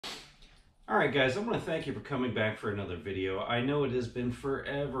Alright guys, I want to thank you for coming back for another video. I know it has been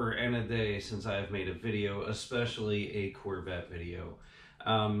forever and a day since I have made a video, especially a Corvette video.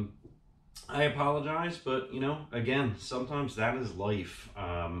 I apologize, but again, sometimes that is life.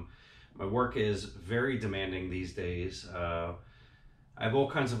 My work is very demanding these days. I have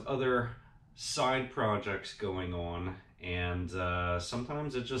all kinds of other side projects going on, and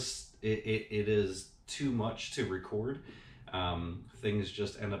sometimes it is too much to record. Things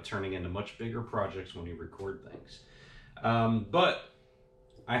just end up turning into much bigger projects when you record things. But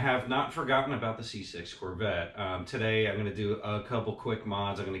I have not forgotten about the C6 Corvette. Today I'm going to do a couple quick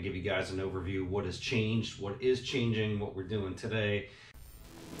mods. I'm going to give you guys an overview of what has changed, what is changing, what we're doing today.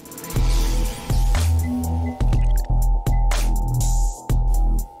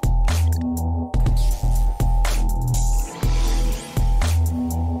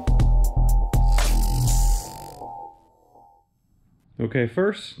 Okay,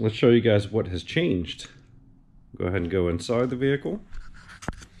 first, let's show you guys what has changed. Go ahead and go inside the vehicle.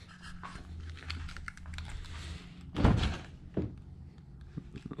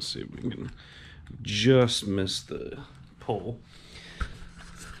 Let's see if we can just miss the pole.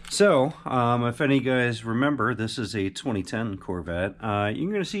 So, if any of you guys remember, this is a 2010 Corvette. You're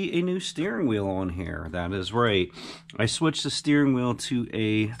going to see a new steering wheel on here. That is right. I switched the steering wheel to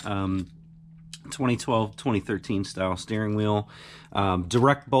a 2012-2013 style steering wheel.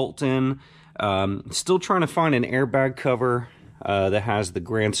 Direct bolt in. Still trying to find an airbag cover that has the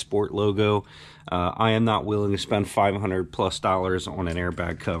GrandSport logo. I am not willing to spend $500+ on an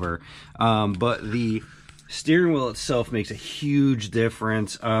airbag cover, but the steering wheel itself makes a huge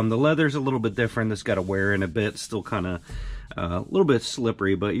difference. The leather's a little bit different. This got to wear in a bit, still kind of a little bit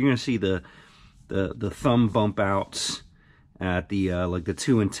slippery, but you're gonna see the thumb bump outs at the like the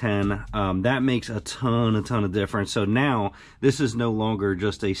 2 and 10. That makes a ton of difference. So now this is no longer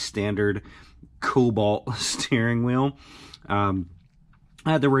just a standard cobalt steering wheel. I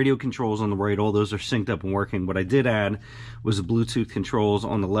had the radio controls on the right. All those are synced up and working. What I did add was the Bluetooth controls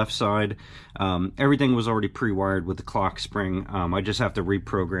on the left side. Everything was already pre-wired with the clock spring. I just have to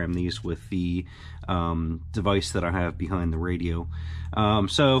reprogram these with the device that I have behind the radio.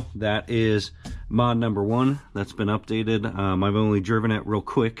 So that is mod number 1 that's been updated. I've only driven it real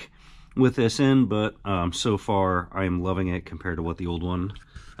quick with this in, but so far I am loving it compared to what the old one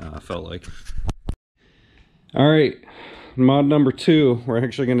felt like. All right, mod number 2 we're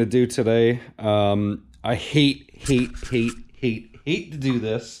actually going to do today. I hate to do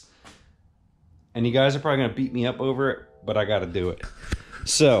this, and you guys are probably going to beat me up over it, but I got to do it.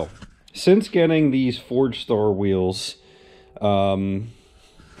 So since getting these Forged Star wheels, I'm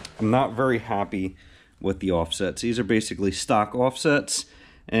not very happy with the offsets. These are basically stock offsets,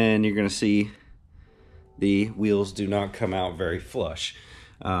 and you're going to see the wheels do not come out very flush.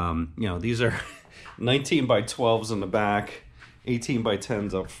 These are 19 by 12s in the back, 18 by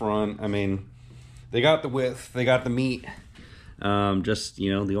 10s up front. I mean, they got the width, they got the meat. Just,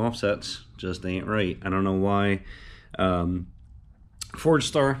 the offsets just ain't right. I don't know why Forged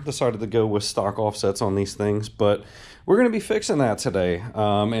Star decided to go with stock offsets on these things, but we're going to be fixing that today.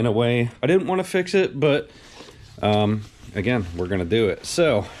 In a way, I didn't want to fix it, but again, we're going to do it.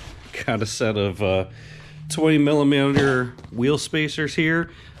 So, got a set of 20mm wheel spacers here,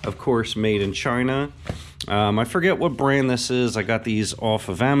 of course made in China. I forget what brand this is. I got these off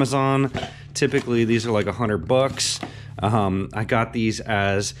of Amazon. Typically these are like $100. I got these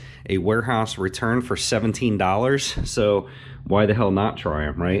as a warehouse return for $17, so why the hell not try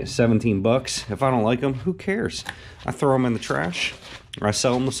them, right? 17 bucks. If I don't like them, who cares? I throw them in the trash, or I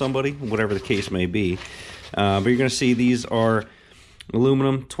sell them to somebody, whatever the case may be. But you're gonna see these are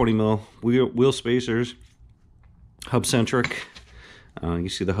aluminum 20mm wheel spacers, hub centric. You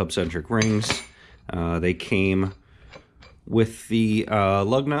see the hub centric rings. They came with the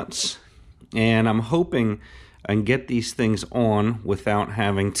lug nuts, and I'm hoping I can get these things on without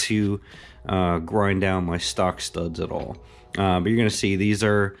having to grind down my stock studs at all. But you're gonna see these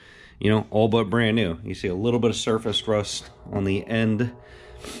are, all but brand new. You see a little bit of surface rust on the end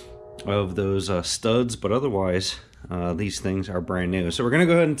of those studs, but otherwise these things are brand new. So we're gonna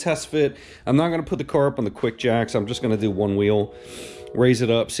go ahead and test fit. I'm not gonna put the car up on the quick jacks. I'm just gonna do one wheel, raise it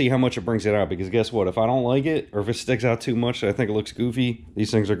up, see how much it brings it out, because guess what, if I don't like it, or if it sticks out too much, I think it looks goofy,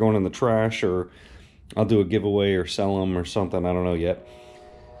 these things are going in the trash, or I'll do a giveaway or sell them or something. I don't know yet.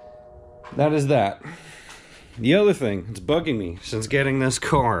 That is that. The other thing that's bugging me since getting this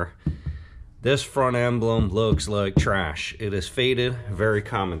car, this front emblem looks like trash. It is faded, very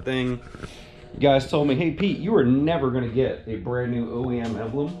common thing. You guys told me, hey Pete, you are never gonna get a brand new OEM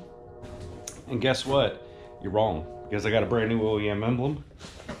emblem. And guess what? You're wrong. because I got a brand new OEM emblem,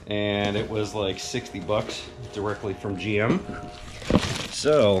 and it was like 60 bucks directly from GM.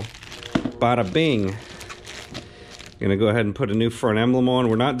 So, bada bing. Gonna go ahead and put a new front emblem on.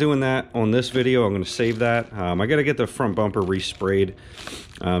 We're not doing that on this video. I'm gonna save that. I gotta get the front bumper resprayed.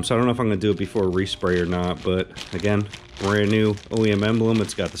 So I don't know if I'm gonna do it before respray or not, but again, brand new OEM emblem.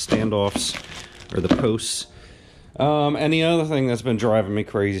 It's got the standoffs, or the posts. And the other thing that's been driving me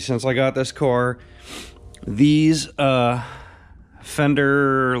crazy since I got this car, these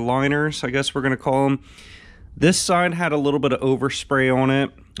fender liners, I guess we're gonna call them. This side had a little bit of overspray on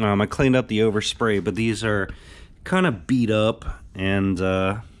it. I cleaned up the overspray, but these are kind of beat up and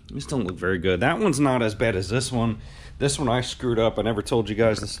these don't look very good. That one's not as bad as this one. This one I screwed up. I never told you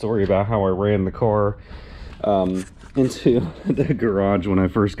guys the story about how I ran the car into the garage when I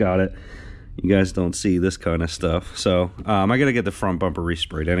first got it. You guys don't see this kind of stuff. So I gotta get the front bumper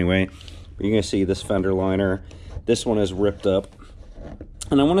resprayed anyway. You're gonna see this fender liner. This one is ripped up.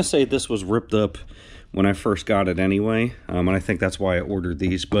 And I wanna say this was ripped up when I first got it anyway, and I think that's why I ordered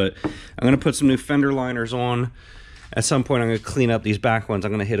these. But I'm gonna put some new fender liners on. At some point I'm gonna clean up these back ones.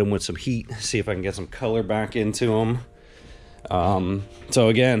 I'm gonna hit them with some heat, see if I can get some color back into them. So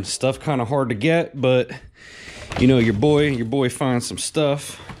again, stuff kind of hard to get, but you know, your boy finds some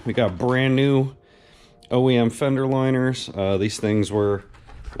stuff. We got brand new OEM fender liners. These things were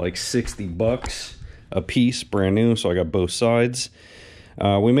like 60 bucks a piece, brand new, so I got both sides.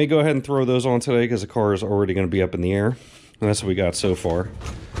 We may go ahead and throw those on today because the car is already going to be up in the air. And that's what we got so far.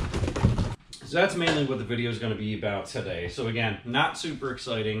 So that's mainly what the video is going to be about today. So again, not super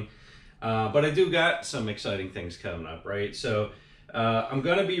exciting, but I do got some exciting things coming up, right? So I'm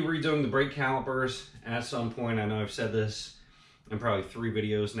going to be redoing the brake calipers at some point. I know I've said this in probably 3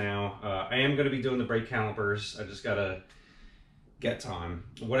 videos now. I am going to be doing the brake calipers. I just got to get time.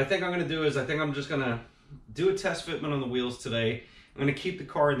 What I think I'm going to do is I think I'm just going to do a test fitment on the wheels today. I'm going to keep the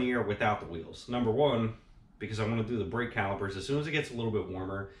car in the air without the wheels. Number 1, because I want to do the brake calipers as soon as it gets a little bit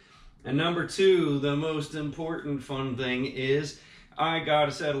warmer. And number 2, the most important fun thing is I got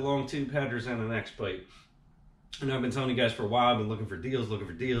a set of long tube headers and an X plate. And I've been telling you guys for a while, I've been looking for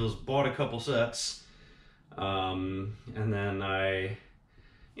deals, bought a couple sets. And then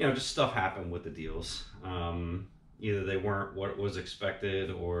just stuff happened with the deals. Either they weren't what was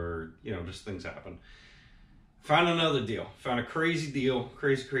expected or, just things happen. Found another deal. Found a crazy deal.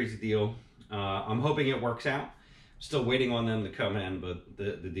 Crazy deal. I'm hoping it works out. Still waiting on them to come in, but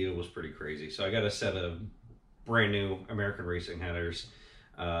the deal was pretty crazy. So I got a set of brand new American Racing headers.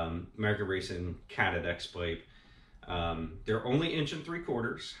 American Racing catted X plate. They're only 1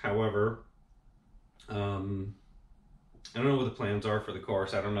 3/4 inches. However, I don't know what the plans are for the car.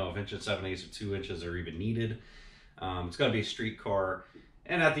 So I don't know if 1 7/8 or 2 inches are even needed. It's got to be a street car.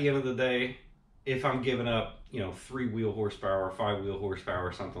 And at the end of the day, if I'm giving up, 3-wheel horsepower, 5-wheel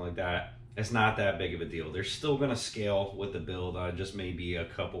horsepower, something like that, it's not that big of a deal. They're still going to scale with the build, just maybe a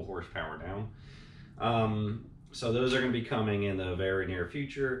couple horsepower down. So those are going to be coming in the very near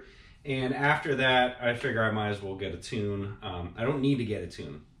future. And after that, I figure I might as well get a tune. I don't need to get a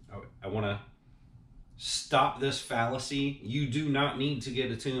tune. I want to stop this fallacy. You do not need to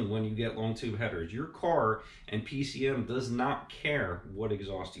get a tune when you get long tube headers. Your car and PCM does not care what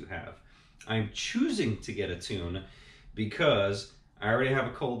exhaust you have. I'm choosing to get a tune because I already have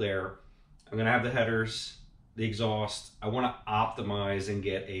a cold air. I'm going to have the headers, the exhaust. I want to optimize and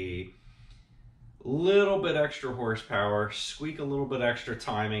get a little bit extra horsepower, squeak a little bit extra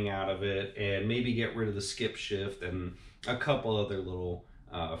timing out of it, and maybe get rid of the skip shift and a couple other little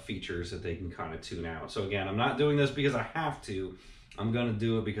features that they can kind of tune out. So again, I'm not doing this because I have to. I'm going to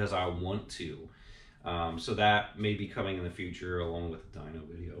do it because I want to. So that may be coming in the future along with the dyno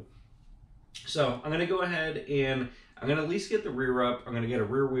video. So I'm going to go ahead and I'm going to at least get the rear up. I'm going to get a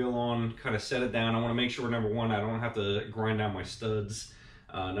rear wheel on, kind of set it down. I want to make sure, number 1, I don't have to grind down my studs.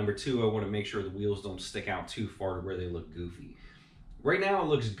 Number 2, I want to make sure the wheels don't stick out too far to where they look goofy. Right now it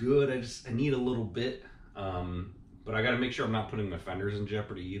looks good. I need a little bit, but I got to make sure I'm not putting my fenders in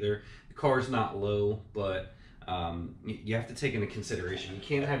jeopardy either. The car's not low, but you have to take into consideration. You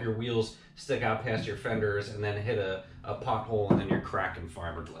can't have your wheels stick out past your fenders and then hit a pothole and then you're cracking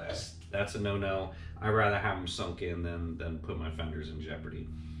fiberglass. That's a no-no. I'd rather have them sunk in than put my fenders in jeopardy.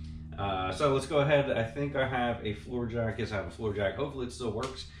 So let's go ahead. I think I have a floor jack. Yes, I have a floor jack. Hopefully it still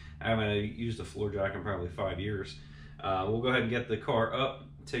works. I haven't used a floor jack in probably 5 years. We'll go ahead and get the car up,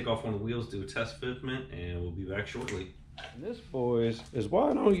 take off one of the wheels, do a test fitment, and we'll be back shortly. And this, boys, is why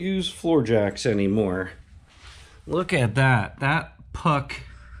I don't use floor jacks anymore. Look at that. That puck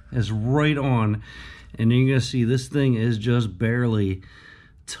is right on. And you're going to see this thing is just barely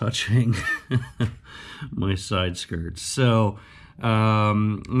touching my side skirts. So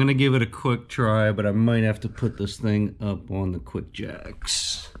I'm gonna give it a quick try, but I might have to put this thing up on the quick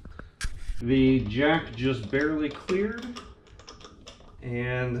jacks. The jack just barely cleared,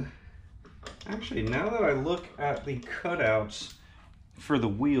 and actually, now that I look at the cutouts for the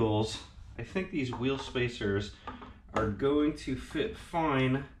wheels, I think these wheel spacers are going to fit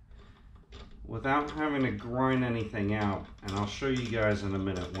fine without having to grind anything out. And I'll show you guys in a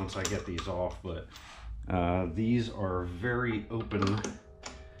minute once I get these off, but these are very open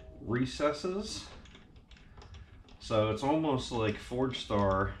recesses. So it's almost like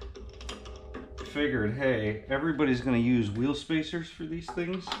Forgestar figured, hey, everybody's gonna use wheel spacers for these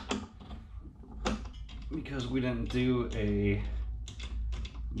things because we didn't do a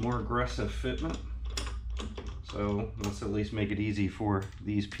more aggressive fitment. So let's at least make it easy for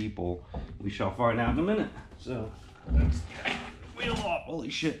these people. We shall find out in a minute. So let's get the wheel off. Holy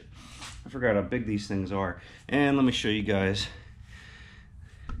shit. I forgot how big these things are. And let me show you guys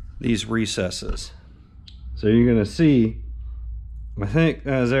these recesses. So you're gonna see, I think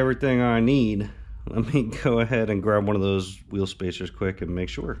that is everything I need. Let me go ahead and grab one of those wheel spacers quick and make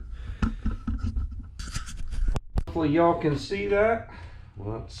sure. Hopefully y'all can see that.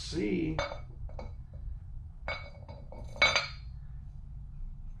 Let's see.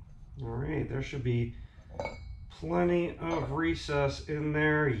 All right, there should be plenty of recess in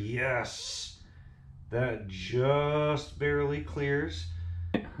there. Yes, that just barely clears.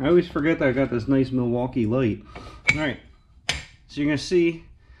 I always forget that I got this nice Milwaukee light. All right, so you're gonna see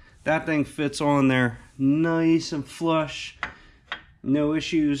that thing fits on there nice and flush, no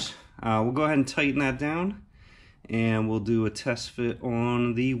issues. We'll go ahead and tighten that down, and we'll do a test fit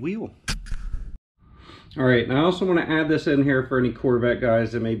on the wheel. All right, and I also want to add this in here for any Corvette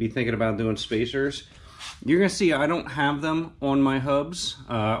guys that may be thinking about doing spacers. You're gonna see I don't have them on my hubs,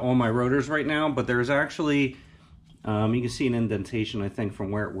 on my rotors right now, but there's actually, you can see an indentation, I think,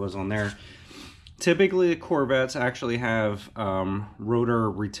 from where it was on there. Typically, the Corvettes actually have rotor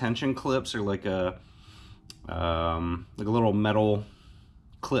retention clips, or like a little metal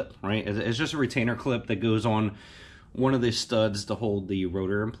clip, right? It's just a retainer clip that goes on one of the studs to hold the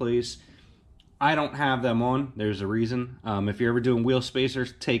rotor in place. I don't have them on. There's a reason. If you're ever doing wheel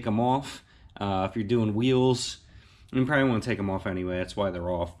spacers, take them off. If you're doing wheels, you probably want to take them off anyway. That's why they're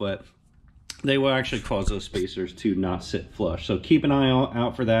off. But they will actually cause those spacers to not sit flush. So keep an eye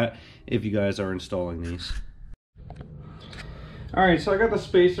out for that if you guys are installing these. All right, so I got the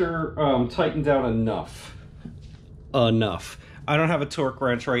spacer tightened down enough. I don't have a torque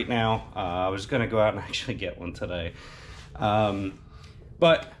wrench right now. I was gonna go out and actually get one today.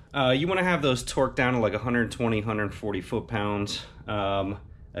 But you wanna have those torqued down to like 120, 140 foot-pounds.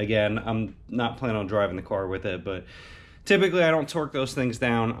 Again, I'm not planning on driving the car with it, but typically I don't torque those things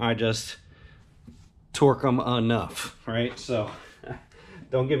down. I just torque them enough, right? So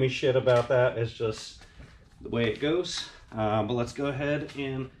don't give me shit about that. It's just the way it goes. But let's go ahead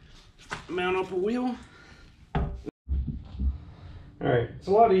and mount up a wheel. All right, it's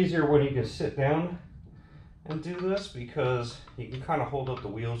a lot easier when you can sit down and do this because you can kind of hold up the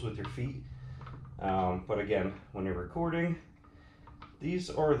wheels with your feet. But again, when you're recording,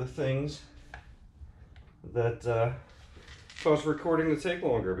 these are the things that cause recording to take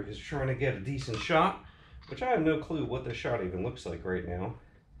longer because you're trying to get a decent shot, which I have no clue what the shot even looks like right now.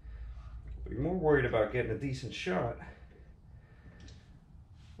 But you're more worried about getting a decent shot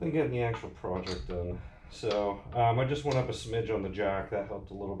than getting the actual project done. So I just went up a smidge on the jack. That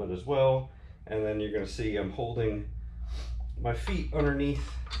helped a little bit as well. And then you're going to see I'm holding my feet underneath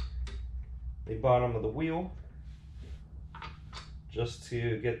the bottom of the wheel just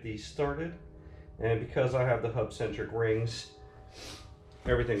to get these started. And because I have the hub-centric rings,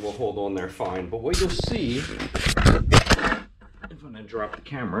 everything will hold on there fine. But what you'll see, if I'm going to drop the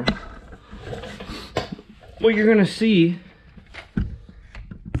camera, what you're going to see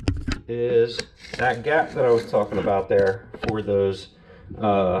is that gap that I was talking about there for those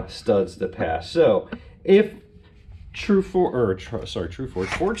studs that pass. So if Forgestar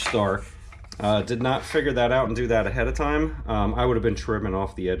did not figure that out and do that ahead of time, I would have been trimming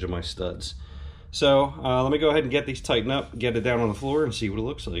off the edge of my studs. So let me go ahead and get these tightened up, get it down on the floor, and see what it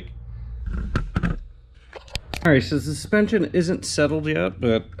looks like. All right, so the suspension isn't settled yet,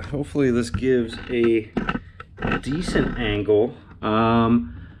 but hopefully this gives a decent angle.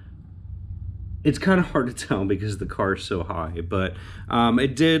 It's kind of hard to tell because the car is so high, but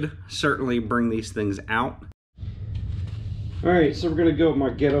it did certainly bring these things out. All right, so we're gonna go with my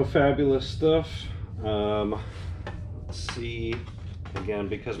Ghetto Fabulous stuff. Let's see, again,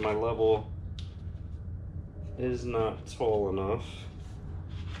 because my level is not tall enough,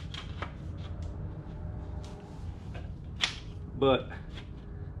 but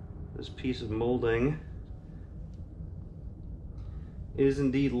this piece of molding is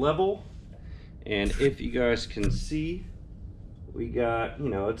indeed level. And if you guys can see, we got, you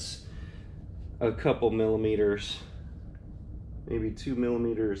know, it's a couple millimeters, maybe 2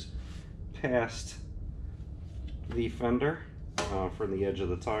 millimeters past the fender from the edge of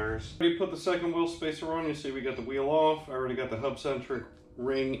the tires. We put the second wheel spacer on. You see we got the wheel off. I already got the hub centric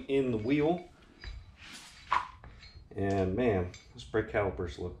ring in the wheel. And man, those brake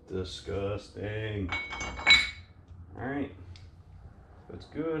calipers look disgusting. All right, that's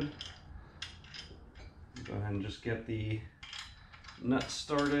good. Go ahead and just get the nuts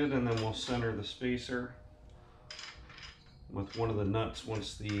started, and then we'll center the spacer with one of the nuts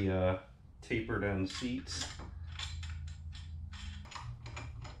once the tapered end seats.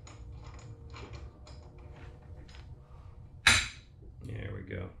 There we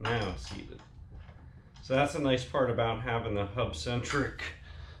go, now it's seated. So that's a nice part about having the hub-centric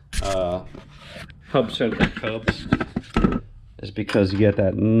hubs, is because you get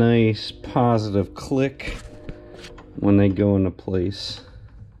that nice positive click when they go into place.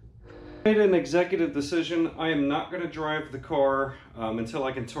 I made an executive decision. I am not going to drive the car until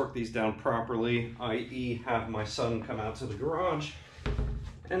I can torque these down properly, i.e. have my son come out to the garage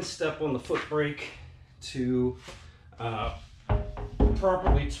and step on the foot brake to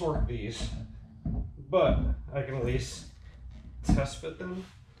properly torque these. But I can at least test fit them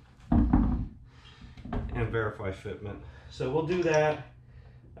and verify fitment. So we'll do that,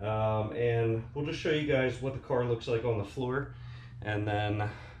 and we'll just show you guys what the car looks like on the floor, and then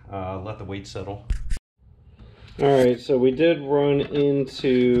let the weight settle. Alright, so we did run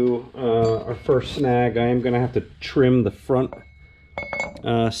into our first snag. I am going to have to trim the front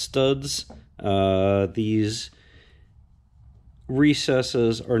studs. These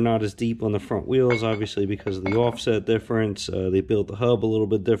recesses are not as deep on the front wheels, obviously because of the offset difference. They built the hub a little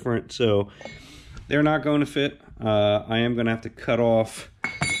bit different, so they're not going to fit. I am going to have to cut off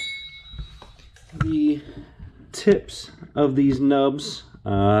the tips of these nubs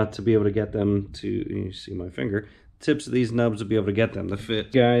to be able to get them to, you see my finger, tips of these nubs to be able to get them to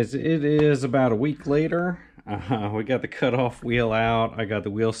fit. Guys, it is about a week later. We got the cut off wheel out. I got the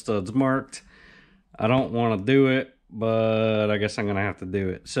wheel studs marked. I don't want to do it, but I guess I'm gonna have to do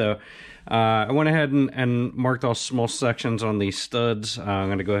it. So I went ahead and marked all small sections on these studs. I'm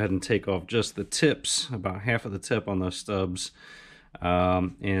gonna go ahead and take off just the tips, about half of the tip on those stubs,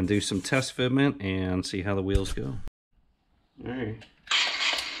 and do some test fitment and see how the wheels go. All right,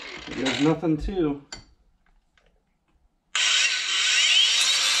 there's nothing to.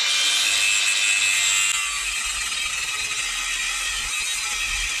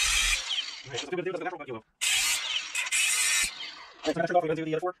 Alright, so I'm gonna turn it off. We're gonna do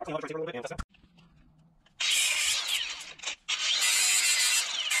the other four. I'll clean out the tracer a little bit and test it.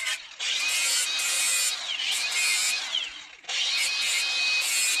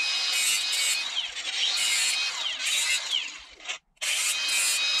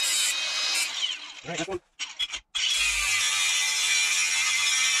 Alright, next one.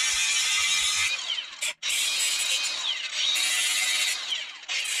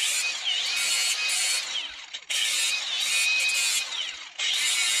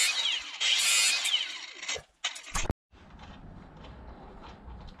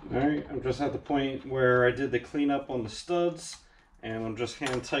 Alright, I'm just at the point where I did the cleanup on the studs, and I'm just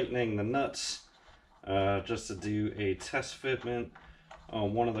hand tightening the nuts just to do a test fitment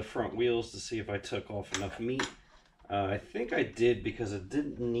on one of the front wheels to see if I took off enough meat. I think I did, because it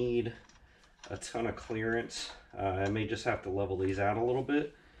didn't need a ton of clearance. I may just have to level these out a little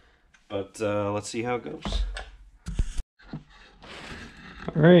bit, but let's see how it goes.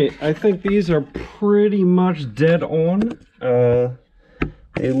 Alright, I think these are pretty much dead on.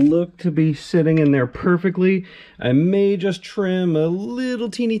 They look to be sitting in there perfectly. I may just trim a little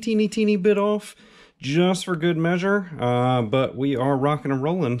teeny bit off just for good measure, but we are rocking and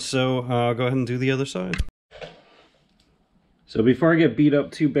rolling, so I'll go ahead and do the other side. So before I get beat up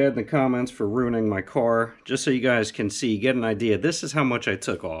too bad in the comments for ruining my car, just so you guys can see, get an idea, this is how much I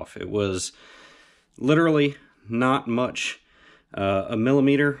took off. It was literally not much, a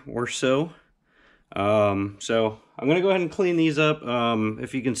millimeter or so. So I'm going to go ahead and clean these up.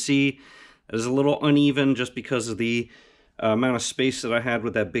 If you can see, it's a little uneven just because of the amount of space that I had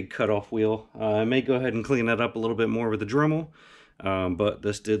with that big cutoff wheel. I may go ahead and clean that up a little bit more with the Dremel, but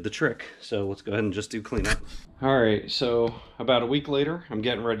this did the trick. So let's go ahead and just do cleanup. Alright, so about a week later, I'm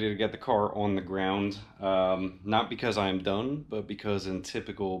getting ready to get the car on the ground. Not because I'm done, but because in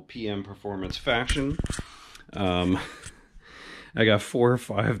typical PM Performance fashion, I got 4 or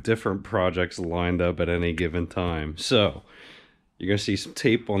 5 different projects lined up at any given time. So you're gonna see some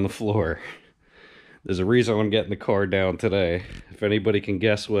tape on the floor. There's a reason I'm getting the car down today. If anybody can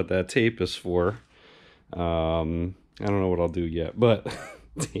guess what that tape is for, I don't know what I'll do yet, but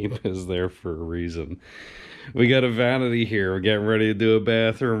tape is there for a reason. We got a vanity here. We're getting ready to do a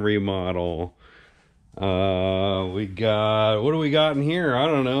bathroom remodel. We got, what do we got in here? I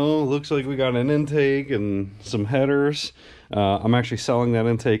don't know. Looks like we got an intake and some headers. I'm actually selling that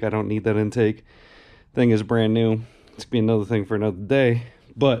intake. I don't need that intake. Thing is brand new. It's gonna be another thing for another day,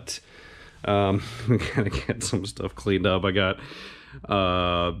 but we gotta get some stuff cleaned up. I got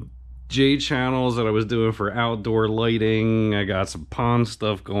J channels that I was doing for outdoor lighting. I got some pond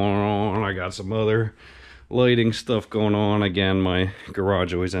stuff going on. I got some other lighting stuff going on. Again, my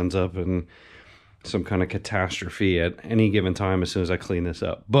garage always ends up in some kind of catastrophe at any given time as soon as I clean this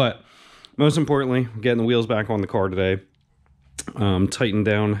up. But most importantly, getting the wheels back on the car today. Tighten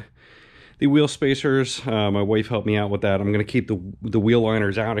down the wheel spacers. My wife helped me out with that. I'm going to keep the wheel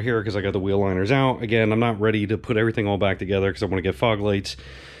liners out of here because I got the wheel liners out. Again, I'm not ready to put everything all back together because I want to get fog lights.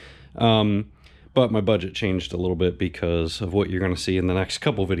 But my budget changed a little bit because of what you're going to see in the next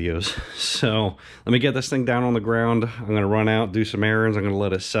couple videos. So let me get this thing down on the ground. I'm going to run out, do some errands. I'm going to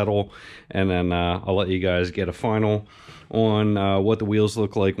let it settle, and then I'll let you guys get a final on what the wheels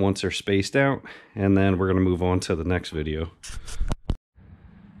look like once they're spaced out, and then we're going to move on to the next video.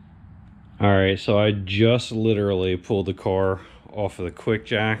 All right, so I just literally pulled the car off of the quick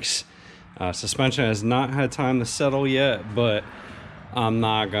jacks. Suspension has not had time to settle yet, but I'm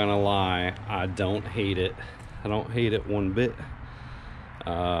not gonna lie, I don't hate it. I don't hate it one bit.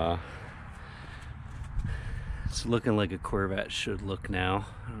 It's looking like a Corvette should look now.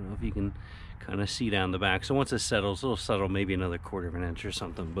 I don't know if you can kind of see down the back. So once it settles, it'll settle maybe another 1/4 of an inch or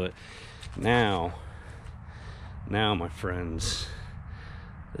something. But now my friends,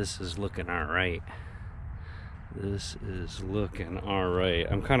 this is looking all right. This is looking all right.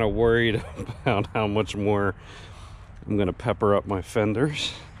 I'm kind of worried about how much more I'm gonna pepper up my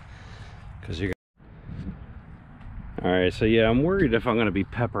fenders, because you're all right. So yeah, I'm worried if I'm gonna be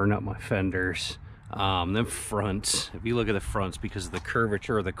peppering up my fenders. Them fronts, if you look at the fronts, because of the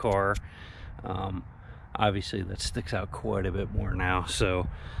curvature of the car, obviously that sticks out quite a bit more now. So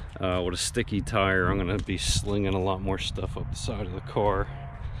with a sticky tire, I'm gonna be slinging a lot more stuff up the side of the car.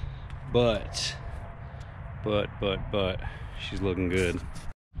 But she's looking good.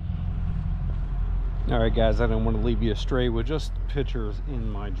 All right, guys, I didn't want to leave you astray with just pictures in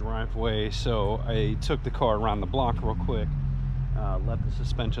my driveway, so I took the car around the block real quick, let the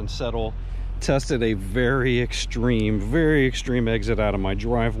suspension settle, tested a very extreme exit out of my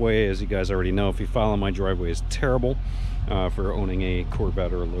driveway. As you guys already know, if you follow, my driveway is terrible for owning a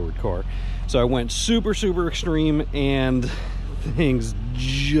Corvette or a lowered car. So I went super extreme, and things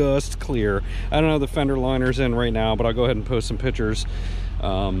just clear. I don't know the fender liners in right now, but I'll go ahead and post some pictures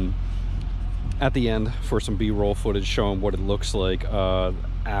at the end for some b-roll footage showing what it looks like.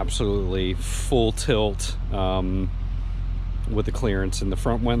 Absolutely full tilt with the clearance in the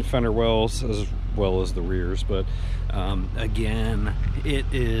front fender wells as well as the rears. But again, it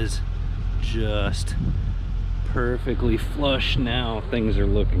is just perfectly flush now. Things are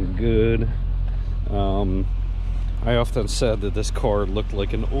looking good. I often said that this car looked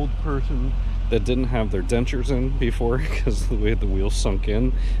like an old person that didn't have their dentures in before, because the way the wheels sunk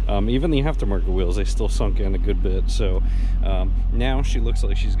in. Even the aftermarket wheels, they still sunk in a good bit. So now she looks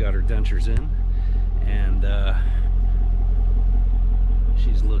like she's got her dentures in, and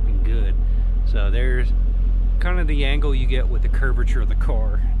she's looking good. So there's kind of the angle you get with the curvature of the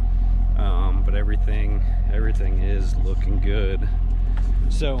car, but everything is looking good.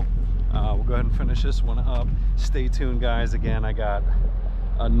 So we'll go ahead and finish this one up. Stay tuned, guys. Again, I got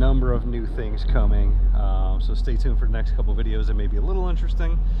a number of new things coming, so stay tuned for the next couple videos. It may be a little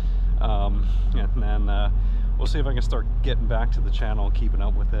interesting, and then we'll see if I can start getting back to the channel, keeping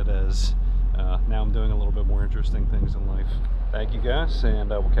up with it, as now I'm doing a little bit more interesting things in life. Thank you, guys, and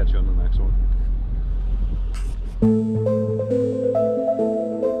we'll catch you on the next one.